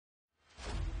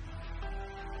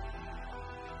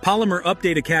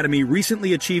Polymerupdate Academy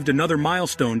recently achieved another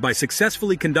milestone by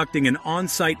successfully conducting an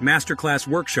on-site masterclass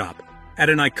workshop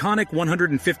at an iconic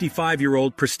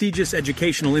 155-year-old prestigious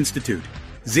educational institute,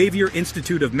 Xavier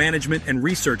Institute of Management and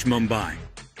Research, Mumbai.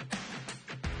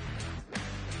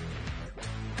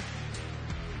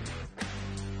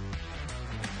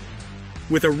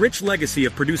 With a rich legacy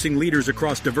of producing leaders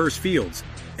across diverse fields,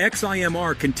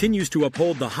 XIMR continues to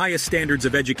uphold the highest standards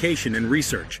of education and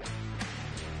research.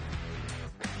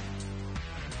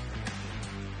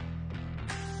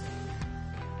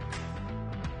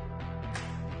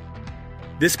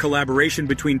 This collaboration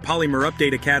between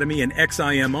Polymerupdate Academy and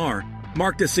XIMR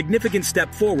marked a significant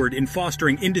step forward in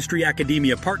fostering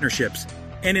industry-academia partnerships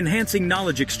and enhancing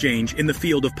knowledge exchange in the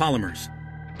field of polymers.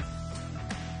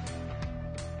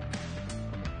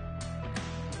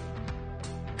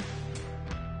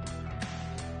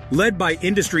 Led by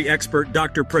industry expert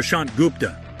Dr. Prashant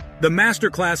Gupta, the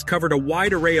masterclass covered a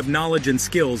wide array of knowledge and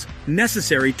skills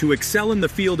necessary to excel in the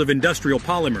field of industrial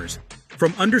polymers,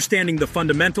 from understanding the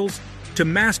fundamentals to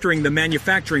mastering the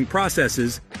manufacturing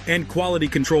processes and quality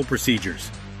control procedures.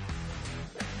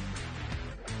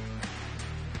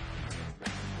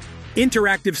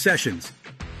 Interactive sessions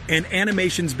and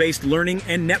animations-based learning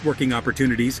and networking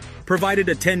opportunities provided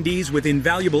attendees with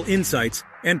invaluable insights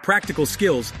and practical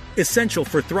skills essential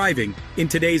for thriving in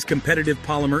today's competitive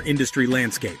polymer industry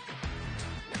landscape.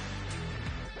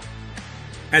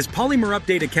 As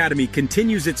Polymerupdate Academy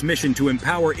continues its mission to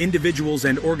empower individuals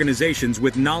and organizations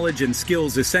with knowledge and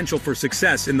skills essential for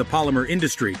success in the polymer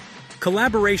industry,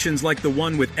 collaborations like the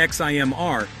one with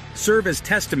XIMR serve as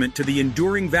testament to the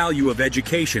enduring value of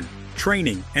education,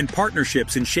 training, and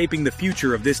partnerships in shaping the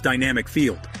future of this dynamic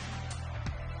field.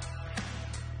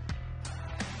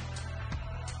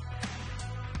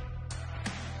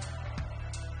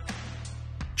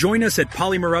 Join us at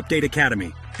Polymerupdate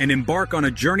Academy and embark on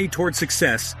a journey toward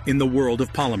success in the world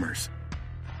of polymers.